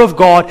power of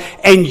God,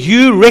 and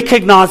you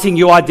recognizing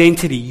your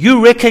identity.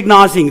 You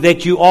recognizing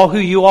that you are who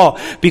you are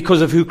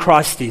because of who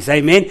Christ is.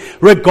 Amen?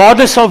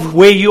 Regardless of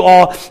where you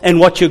are and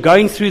what you're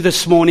going through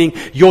this morning,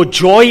 your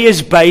joy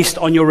is based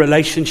on your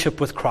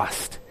relationship with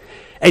Christ.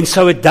 And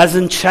so it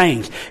doesn't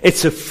change.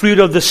 It's a fruit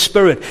of the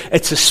Spirit.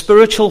 It's a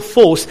spiritual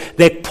force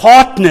that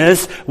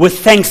partners with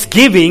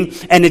thanksgiving,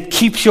 and it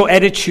keeps your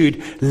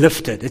attitude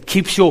lifted. It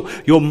keeps your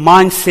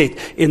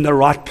mindset in the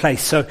right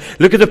place. So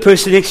look at the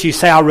person next to you.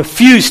 Say, I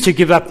refuse to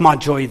give up my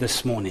joy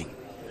this morning.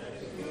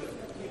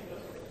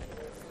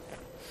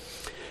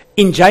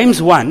 In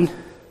James 1,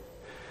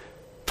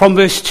 from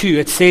verse 2,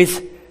 it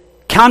says,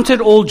 count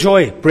it all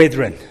joy,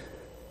 brethren,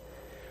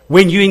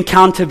 when you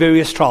encounter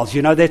various trials.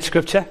 You know that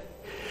scripture?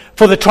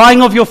 For the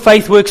trying of your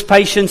faith works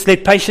patience.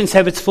 Let patience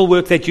have its full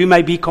work, that you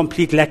may be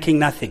complete, lacking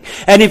nothing.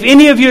 And if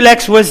any of you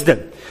lacks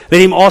wisdom,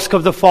 let him ask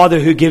of the Father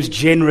who gives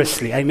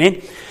generously.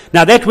 Amen.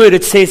 Now that word,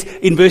 it says,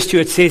 in verse 2,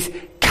 it says,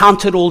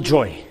 count it all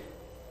joy.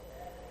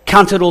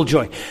 Count it all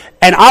joy.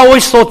 And I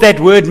always thought that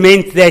word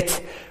meant that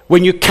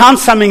when you count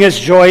something as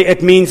joy,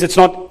 it means it's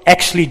not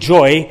actually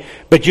joy,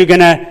 but you're going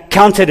to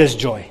count it as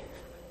joy.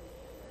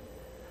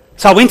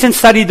 So I went and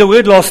studied the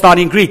word last night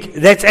in Greek.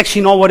 That's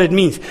actually not what it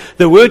means.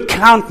 The word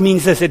count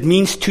means this. It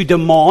means to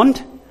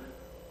demand,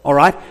 all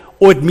right,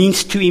 or it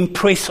means to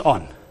impress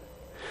on.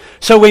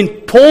 So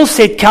when Paul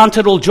said count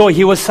it all joy,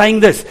 he was saying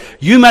this: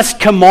 you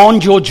must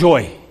command your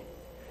joy.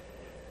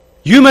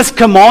 You must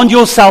command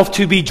yourself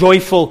to be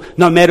joyful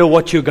no matter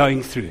what you're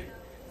going through.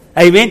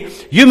 Amen.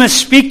 You must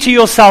speak to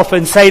yourself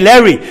and say,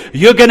 Larry,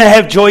 you're going to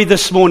have joy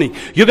this morning.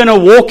 You're going to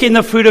walk in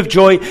the fruit of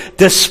joy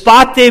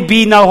despite there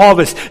be no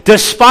harvest.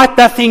 Despite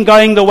nothing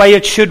going the way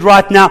it should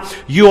right now,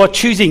 you are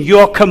choosing, you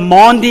are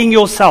commanding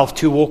yourself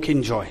to walk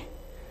in joy.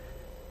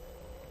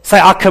 Say,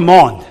 I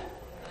command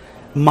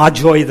my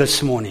joy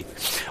this morning.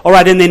 All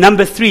right, and then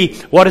number 3,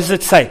 what does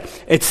it say?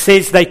 It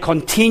says they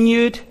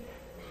continued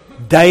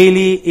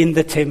daily in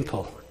the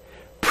temple,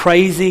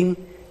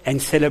 praising and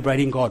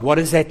celebrating God. What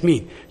does that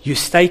mean? You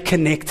stay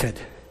connected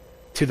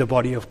to the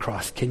body of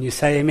Christ. Can you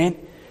say amen?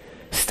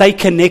 Stay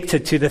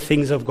connected to the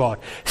things of God.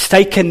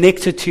 Stay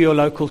connected to your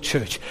local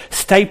church.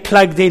 Stay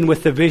plugged in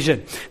with the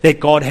vision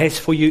that God has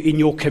for you in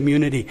your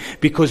community.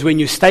 Because when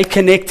you stay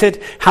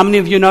connected, how many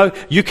of you know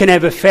you can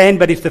have a fan,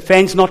 but if the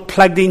fan's not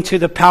plugged into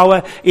the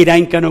power, it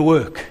ain't going to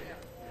work.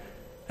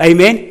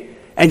 Amen?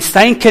 And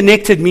staying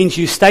connected means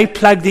you stay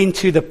plugged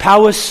into the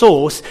power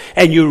source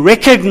and you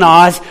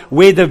recognize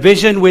where the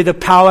vision, where the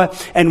power,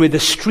 and where the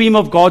stream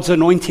of God's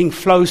anointing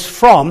flows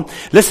from.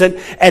 Listen,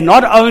 and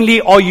not only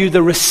are you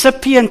the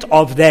recipient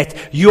of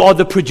that, you are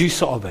the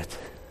producer of it.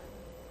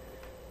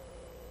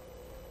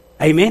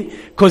 Amen?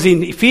 Because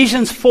in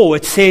Ephesians 4,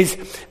 it says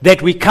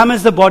that we come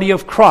as the body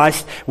of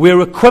Christ.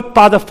 We're equipped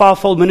by the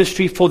fivefold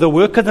ministry for the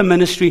work of the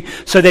ministry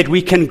so that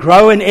we can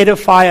grow and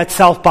edify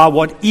itself by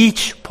what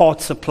each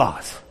part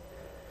supplies.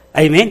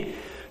 Amen.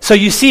 So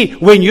you see,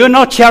 when you're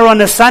not here on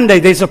a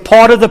Sunday, there's a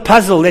part of the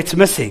puzzle that's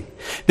missing.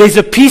 There's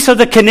a piece of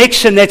the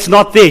connection that's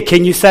not there.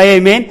 Can you say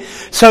amen?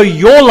 So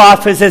your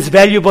life is as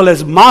valuable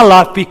as my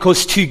life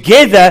because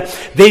together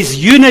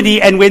there's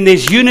unity, and when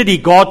there's unity,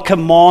 God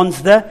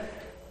commands the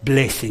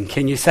blessing.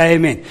 Can you say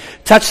amen?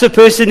 Touch the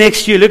person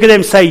next to you. Look at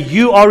them. Say,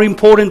 you are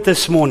important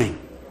this morning.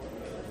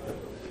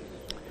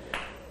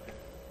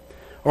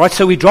 All right,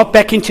 so we drop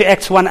back into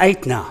Acts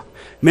 1:8 now.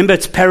 Remember,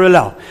 it's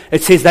parallel.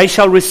 It says, they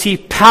shall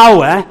receive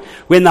power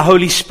when the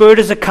Holy Spirit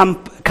has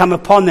come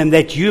upon them,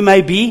 that you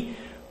may be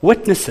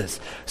witnesses.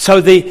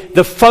 So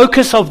the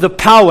focus of the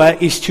power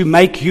is to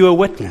make you a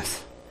witness.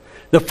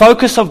 The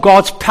focus of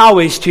God's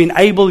power is to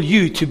enable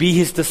you to be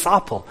His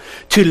disciple,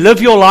 to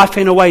live your life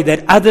in a way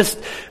that others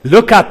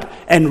look up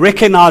and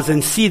recognize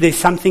and see there's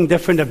something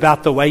different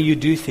about the way you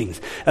do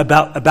things,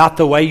 about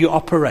the way you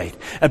operate,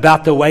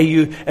 about the way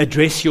you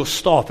address your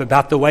staff,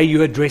 about the way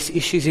you address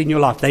issues in your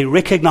life. They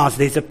recognize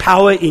there's a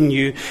power in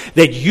you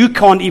that you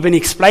can't even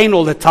explain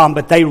all the time,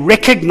 but they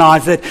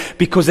recognize it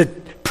because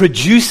it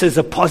produces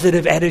a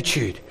positive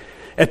attitude.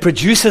 It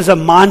produces a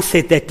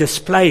mindset that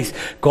displays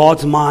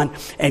God's mind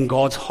and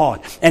God's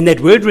heart. And that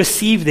word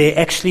receive there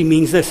actually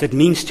means this. It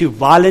means to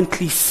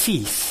violently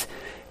cease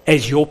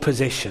as your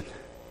possession.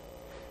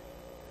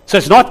 So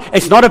it's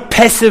not a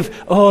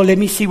passive, oh, let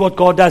me see what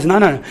God does.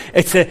 No.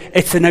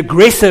 It's an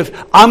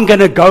aggressive, I'm going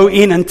to go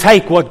in and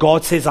take what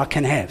God says I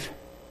can have.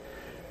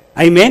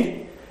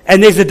 Amen?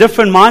 And there's a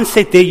different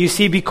mindset there, you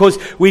see, because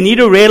we need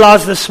to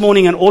realize this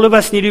morning, and all of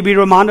us need to be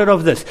reminded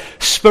of this,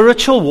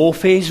 spiritual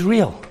warfare is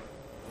real.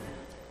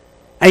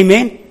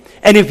 Amen?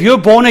 And if you're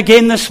born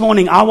again this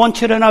morning, I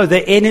want you to know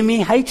the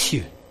enemy hates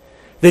you.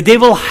 The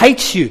devil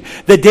hates you.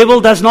 The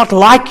devil does not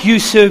like you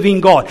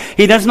serving God.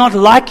 He does not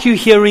like you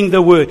hearing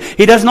the word.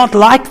 He does not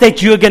like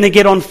that you're going to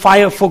get on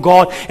fire for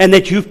God and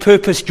that you've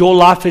purposed your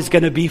life is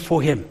going to be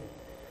for Him.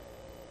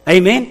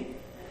 Amen?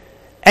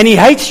 And he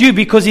hates you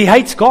because he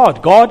hates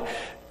God. God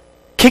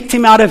kicked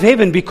him out of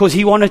heaven because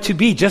he wanted to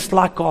be just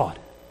like God.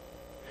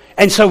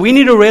 And so we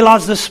need to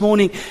realize this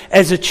morning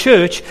as a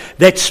church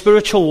that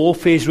spiritual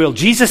warfare is real.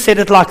 Jesus said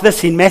it like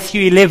this in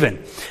Matthew 11,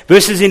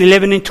 verses in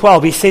 11 and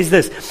 12. He says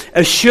this,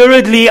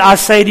 assuredly I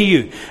say to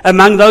you,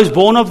 among those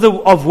born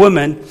of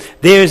women,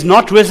 there is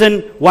not risen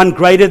one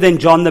greater than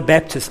John the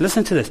Baptist.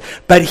 Listen to this.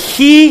 But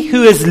he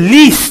who is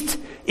least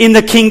in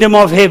the kingdom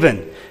of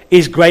heaven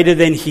is greater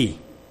than he.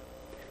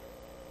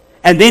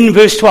 And then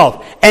verse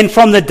 12, and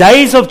from the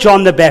days of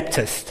John the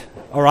Baptist,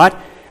 all right,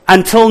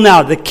 until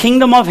now, the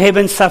kingdom of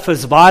heaven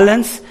suffers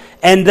violence,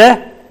 and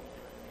the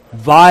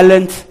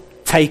violent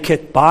take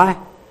it by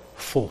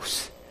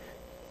force.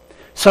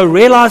 So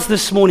realize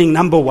this morning,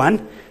 number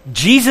one,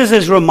 Jesus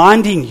is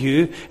reminding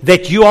you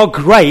that you are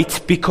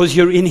great because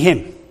you're in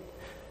Him.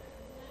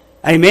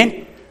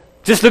 Amen?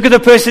 Just look at the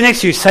person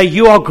next to you. Say,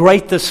 you are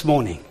great this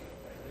morning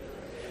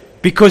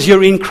because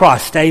you're in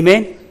Christ.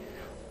 Amen?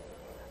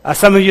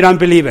 Some of you don't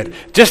believe it.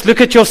 Just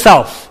look at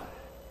yourself.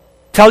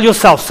 Tell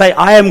yourself, say,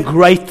 I am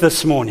great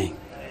this morning.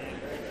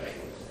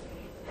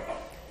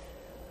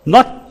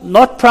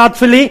 Not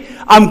proudly.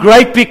 I'm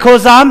great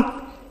because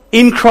I'm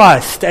in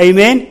Christ.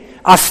 Amen.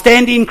 I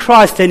stand in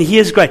Christ and He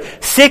is great.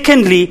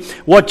 Secondly,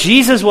 what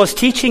Jesus was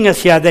teaching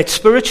us here, that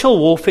spiritual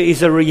warfare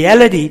is a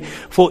reality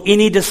for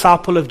any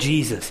disciple of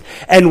Jesus.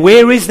 And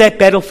where is that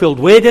battlefield?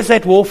 Where does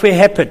that warfare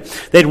happen?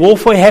 That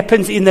warfare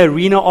happens in the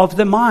arena of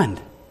the mind.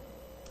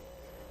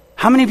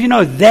 How many of you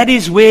know that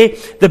is where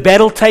the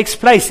battle takes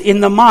place,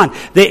 in the mind?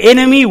 The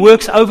enemy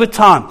works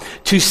overtime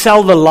to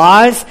sell the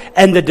lies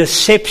and the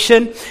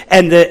deception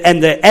and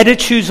the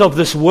attitudes of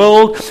this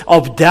world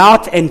of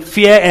doubt and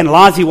fear and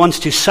lies. He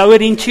wants to sow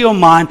it into your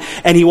mind,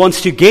 and he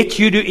wants to get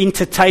you to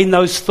entertain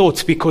those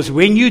thoughts, because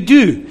when you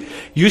do,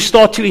 you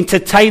start to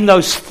entertain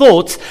those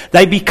thoughts,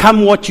 they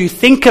become what you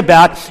think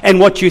about, and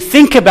what you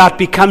think about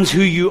becomes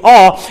who you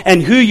are,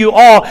 and who you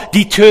are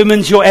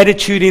determines your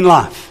attitude in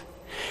life.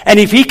 And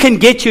if he can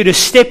get you to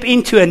step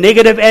into a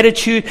negative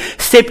attitude,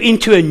 step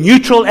into a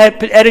neutral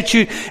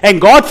attitude, and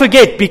God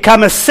forbid,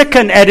 become a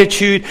sickened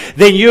attitude,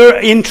 then you're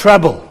in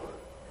trouble.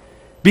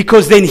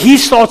 Because then he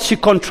starts to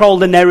control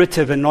the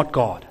narrative and not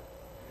God.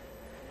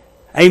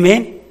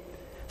 Amen?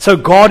 So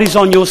God is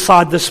on your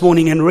side this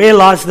morning, and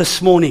realize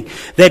this morning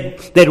that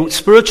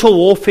spiritual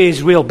warfare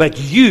is real, but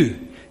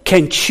you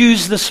can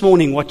choose this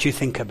morning what you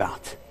think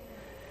about.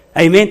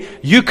 Amen?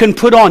 You can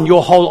put on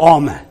your whole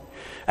armor.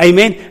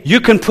 Amen.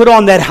 You can put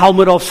on that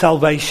helmet of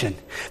salvation.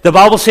 The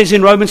Bible says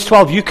in Romans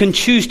 12, you can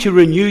choose to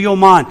renew your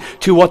mind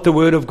to what the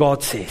Word of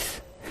God says.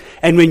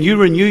 And when you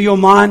renew your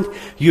mind,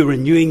 you're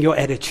renewing your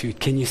attitude.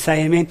 Can you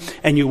say amen?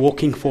 And you're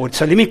walking forward.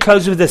 So let me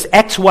close with this.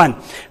 Acts 1,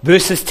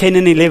 verses 10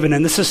 and 11.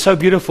 And this is so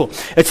beautiful.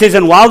 It says,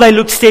 and while they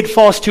looked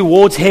steadfast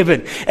towards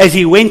heaven, as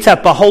he went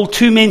up, behold,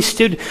 2 men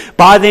stood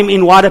by them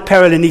in white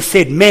apparel. And he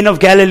said, men of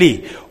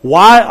Galilee,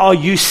 why are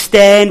you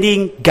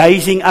standing,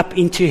 gazing up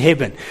into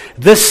heaven?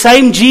 This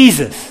same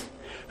Jesus,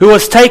 who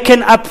was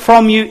taken up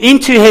from you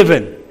into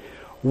heaven,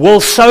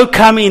 will so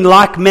come in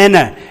like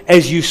manner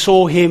as you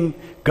saw him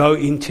go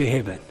into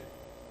heaven.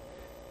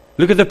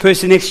 Look at the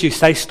person next to you.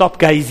 Say, stop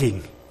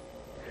gazing.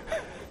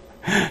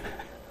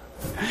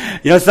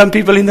 You know, some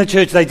people in the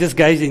church, they're just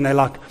gazing. They're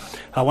like,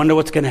 I wonder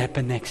what's going to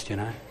happen next, you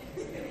know.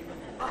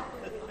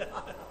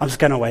 I'm just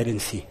going to wait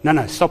and see.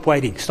 No, stop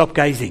waiting. Stop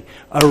gazing.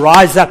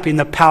 Arise up in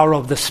the power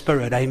of the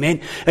Spirit.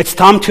 Amen. It's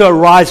time to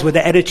arise with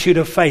the attitude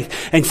of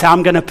faith and say,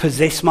 I'm going to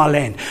possess my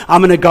land.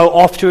 I'm going to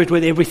go after it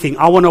with everything.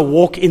 I want to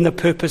walk in the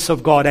purpose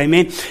of God.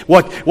 Amen.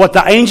 What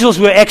the angels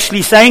were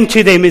actually saying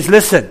to them is,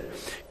 listen,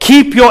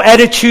 keep your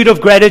attitude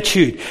of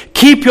gratitude.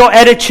 Keep your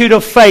attitude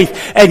of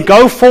faith and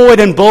go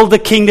forward and build the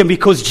kingdom,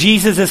 because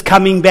Jesus is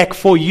coming back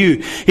for you.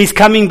 He's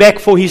coming back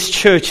for His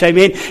church.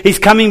 Amen. He's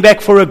coming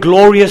back for a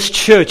glorious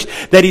church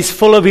that is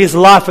full of His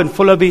life and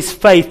full of His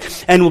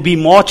faith, and will be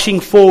marching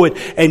forward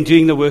and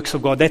doing the works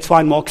of God. That's why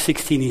in Mark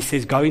 16 He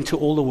says, go into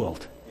all the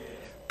world.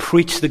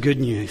 Preach the good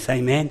news.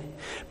 Amen.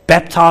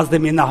 Baptize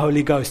them in the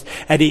Holy Ghost.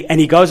 And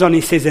he goes on,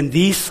 he says, and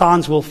these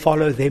signs will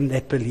follow them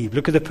that believe.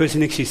 Look at the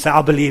person next to you. Say,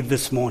 I believe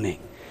this morning.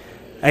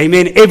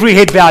 Amen. Every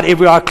head bowed,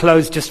 every eye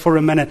closed, just for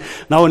a minute.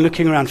 No one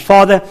looking around.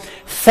 Father,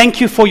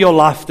 thank you for your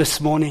life this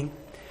morning.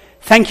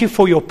 Thank you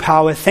for your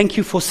power. Thank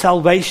you for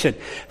salvation.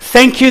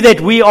 Thank you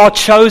that we are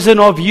chosen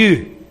of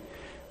you.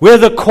 We're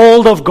the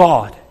called of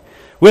God.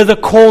 We're the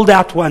called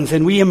out ones,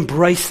 and we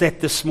embrace that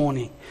this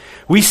morning.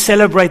 We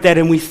celebrate that,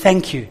 and we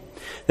thank you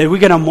that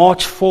we're going to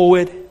march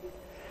forward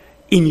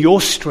in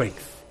your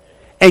strength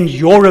and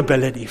your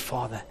ability,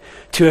 Father,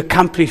 to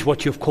accomplish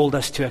what you've called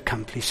us to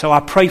accomplish. So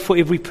I pray for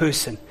every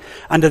person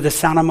under the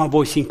sound of my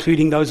voice,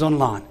 including those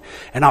online.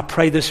 And I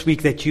pray this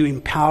week that you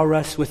empower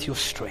us with your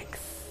strength.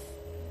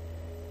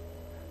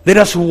 Let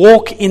us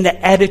walk in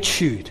the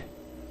attitude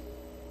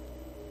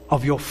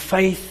of your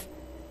faith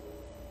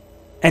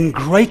and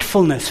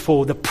gratefulness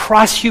for the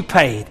price you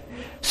paid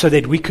so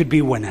that we could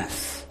be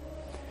winners.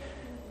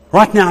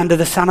 Right now, under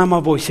the sound of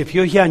my voice, if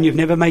you're here and you've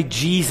never made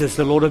Jesus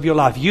the Lord of your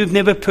life, you've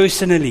never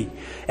personally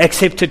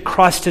accepted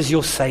Christ as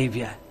your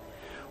Savior.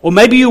 Or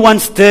maybe you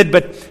once did,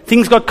 but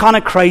things got kind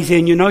of crazy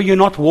and you know you're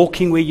not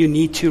walking where you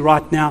need to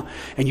right now,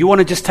 and you want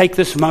to just take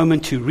this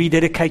moment to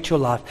rededicate your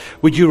life.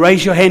 Would you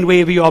raise your hand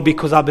wherever you are,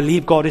 because I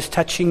believe God is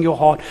touching your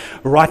heart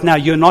right now.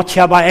 You're not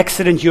here by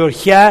accident. You're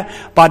here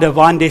by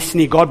divine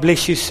destiny. God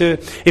bless you, sir.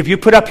 If you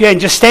put up your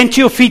hand, just stand to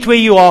your feet where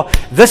you are.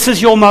 This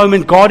is your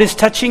moment. God is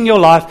touching your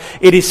life.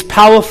 It is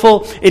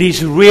powerful. It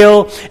is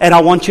real. And I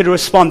want you to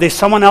respond. There's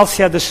someone else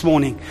here this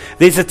morning.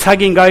 There's a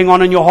tugging going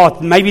on in your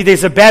heart. Maybe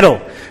there's a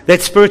battle,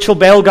 that spiritual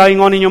battle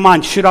going on in your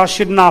mind. Should I,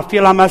 shouldn't I? I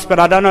feel I must, but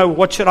I don't know.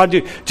 What should I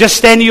do? Just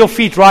stand to your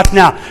feet right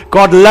now.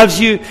 God loves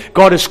you.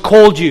 God has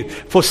called you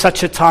for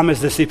such a time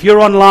as this. If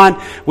you're online,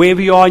 wherever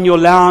you are, in your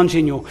lounge,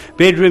 in your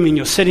bedroom, in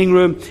your sitting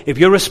room, if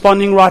you're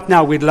responding right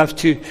now, we'd love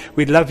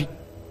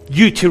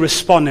you to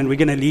respond, and we're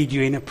going to lead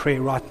you in a prayer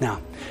right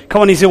now.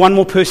 Come on, is there one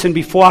more person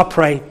before I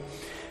pray?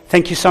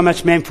 Thank you so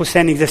much, ma'am, for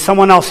standing. There's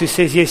someone else who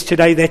says, yes,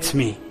 today, that's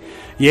me.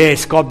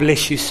 Yes, God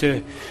bless you,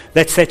 sir.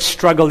 That's that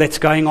struggle that's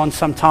going on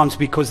sometimes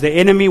because the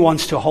enemy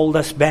wants to hold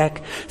us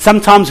back.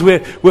 Sometimes we're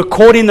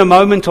caught in the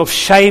moment of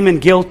shame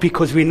and guilt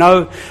because we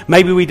know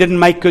maybe we didn't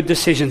make good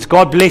decisions.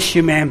 God bless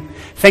you, ma'am.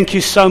 Thank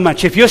you so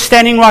much. If you're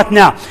standing right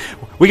now,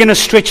 we're going to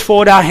stretch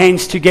forward our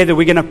hands together.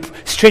 We're going to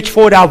stretch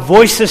forward our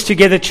voices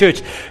together,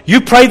 church.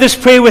 You pray this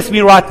prayer with me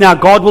right now.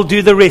 God will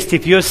do the rest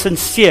if you're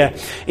sincere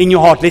in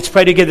your heart. Let's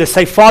pray together.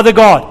 Say, Father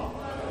God,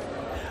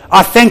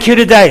 I thank you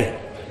today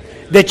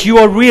that you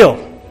are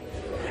real.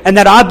 And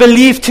that I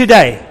believe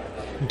today,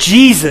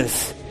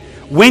 Jesus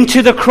went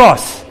to the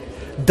cross,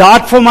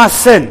 died for my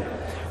sin,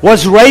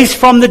 was raised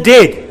from the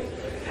dead.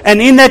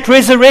 And in that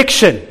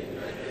resurrection,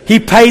 He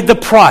paid the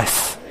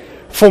price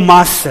for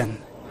my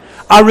sin.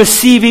 I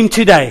receive Him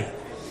today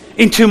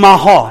into my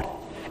heart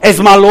as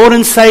my Lord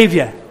and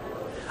Savior.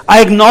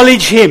 I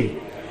acknowledge Him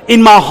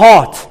in my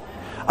heart.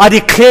 I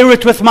declare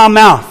it with my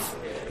mouth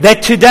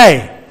that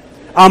today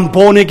I'm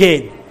born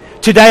again.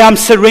 Today I'm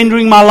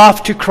surrendering my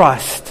life to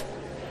Christ.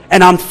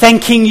 And I'm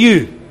thanking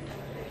you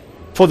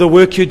for the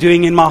work you're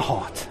doing in my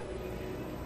heart.